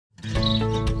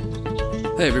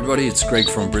Hey everybody, it's Greg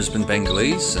from Brisbane,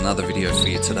 Bengalese. Another video for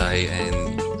you today,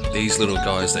 and these little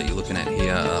guys that you're looking at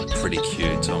here are pretty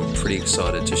cute. I'm pretty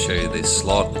excited to show you this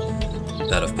lot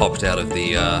that have popped out of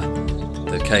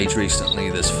the cage recently.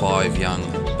 There's 5 young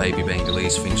baby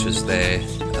Bengalese finches there,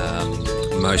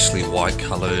 mostly white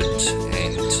coloured,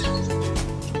 and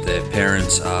their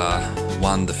parents are,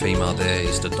 the female there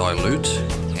is the dilute,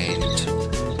 and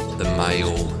the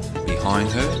male behind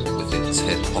her with its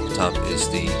head popped up is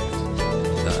the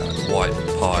white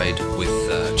pied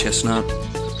with chestnut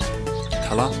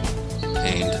colour,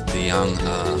 and the young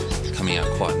are coming out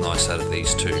quite nice out of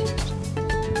these two.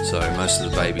 So most of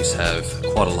the babies have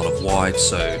quite a lot of white,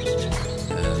 so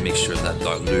a mixture of that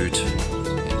dilute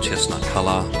and chestnut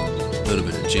colour, a little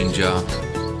bit of ginger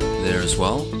there as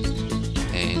well,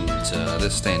 and they're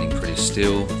standing pretty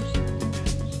still.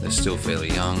 They're still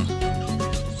fairly young.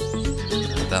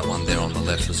 That one there on the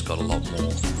left has got a lot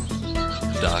more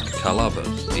darker colour, but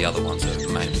the other ones are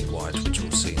mainly white, which we'll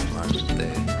see in a moment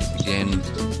there. Again,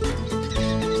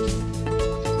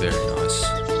 very nice.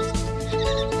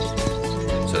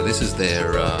 So this is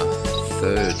their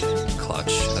third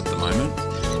clutch at the moment,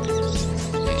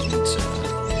 and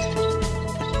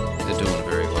they're doing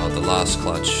very well. The last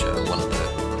clutch, one of the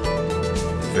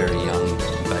very young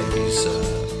babies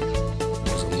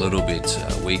was a little bit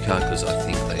weaker because I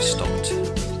think they stopped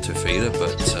to feed it,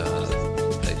 but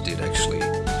they did actually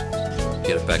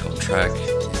get it back on track.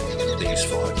 These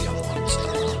 5 young ones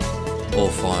are all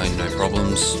fine, no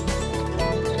problems.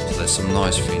 So there's some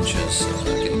nice finches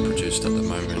getting produced at the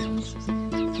moment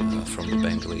from the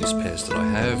Bengalese pairs that I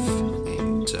have,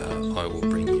 and I will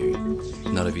bring you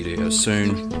another video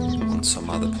soon on some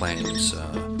other plans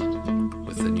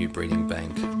with the new breeding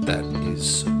bank that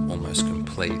is almost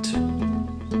complete,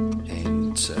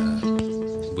 and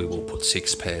we will put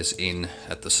 6 pairs in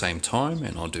at the same time,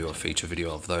 and I'll do a feature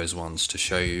video of those ones to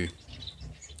show you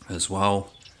as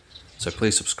well. So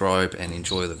please subscribe and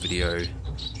enjoy the video,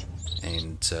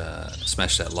 and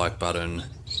smash that like button,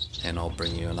 and I'll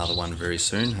bring you another one very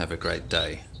soon. Have a great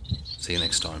day. See you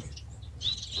next time.